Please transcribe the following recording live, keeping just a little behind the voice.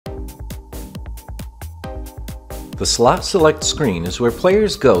The slot select screen is where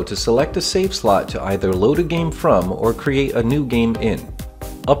players go to select a save slot to either load a game from or create a new game in.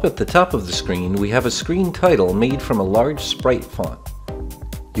 Up at the top of the screen, we have a screen title made from a large Sprite font.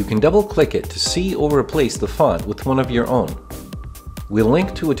 You can double-click it to see or replace the font with one of your own. We'll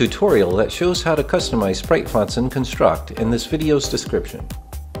link to a tutorial that shows how to customize Sprite fonts in Construct in this video's description.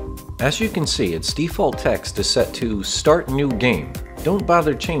 As you can see, its default text is set to Start New Game. Don't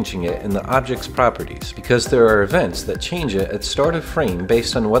bother changing it in the object's properties, because there are events that change it at start of frame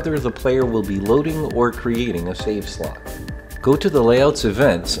based on whether the player will be loading or creating a save slot. Go to the Layouts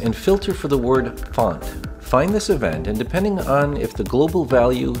events and filter for the word Font. Find this event, and depending on if the global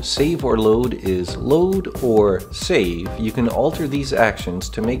value save or load is load or save, you can alter these actions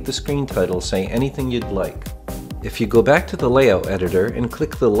to make the screen title say anything you'd like. If you go back to the layout editor and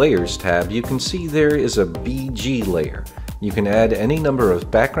click the Layers tab, you can see there is a BG layer. You can add any number of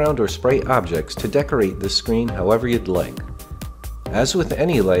background or sprite objects to decorate the screen however you'd like. As with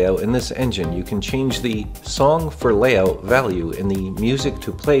any layout in this engine, you can change the Song for Layout value in the Music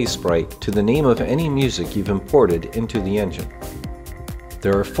to Play sprite to the name of any music you've imported into the engine.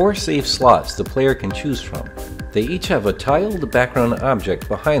 There are 4 save slots the player can choose from. They each have a tiled background object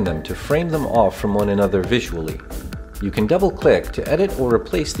behind them to frame them off from one another visually. You can double-click to edit or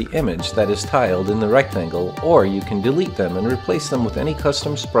replace the image that is tiled in the rectangle, or you can delete them and replace them with any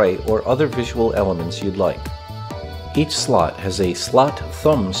custom sprite or other visual elements you'd like. Each slot has a slot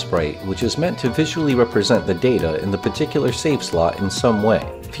thumb sprite, which is meant to visually represent the data in the particular save slot in some way.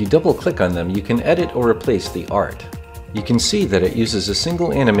 If you double-click on them, you can edit or replace the art. You can see that it uses a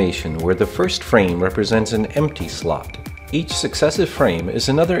single animation where the first frame represents an empty slot. Each successive frame is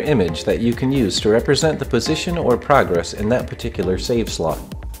another image that you can use to represent the position or progress in that particular save slot.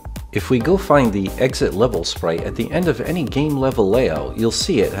 If we go find the exit level sprite at the end of any game level layout, you'll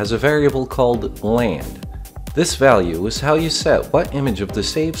see it has a variable called land. This value is how you set what image of the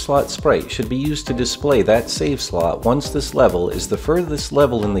save slot sprite should be used to display that save slot once this level is the furthest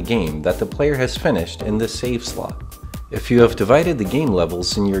level in the game that the player has finished in this save slot. If you have divided the game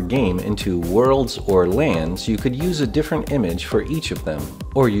levels in your game into worlds or lands, you could use a different image for each of them.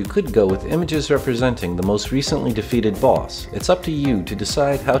 Or you could go with images representing the most recently defeated boss. It's up to you to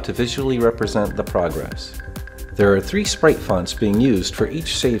decide how to visually represent the progress. There are 3 sprite fonts being used for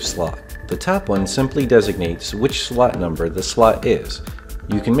each save slot. The top one simply designates which slot number the slot is.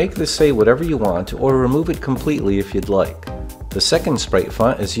 You can make this say whatever you want or remove it completely if you'd like. The second sprite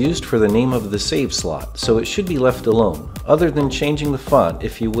font is used for the name of the save slot, so it should be left alone, other than changing the font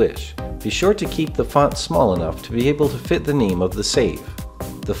if you wish. Be sure to keep the font small enough to be able to fit the name of the save.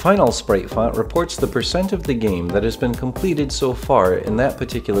 The final sprite font reports the percent of the game that has been completed so far in that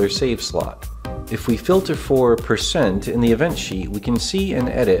particular save slot. If we filter for % in the event sheet, we can see and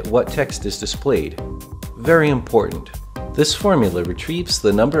edit what text is displayed. Very important. This formula retrieves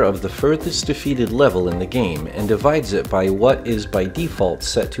the number of the furthest defeated level in the game and divides it by what is by default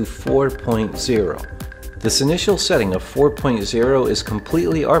set to 4.0. This initial setting of 4.0 is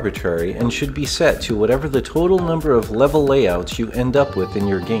completely arbitrary and should be set to whatever the total number of level layouts you end up with in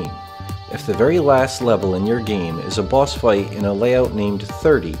your game. If the very last level in your game is a boss fight in a layout named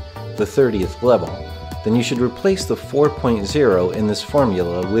 30, the 30th level, then you should replace the 4.0 in this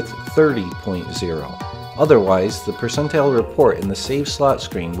formula with 30.0. Otherwise, the percentile report in the save slot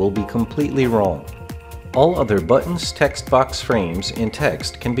screen will be completely wrong. All other buttons, text box frames, and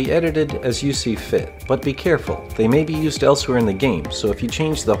text can be edited as you see fit, but be careful, they may be used elsewhere in the game, so if you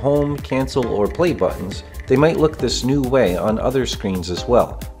change the home, cancel, or play buttons, they might look this new way on other screens as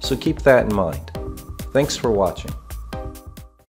well, so keep that in mind. Thanks for watching.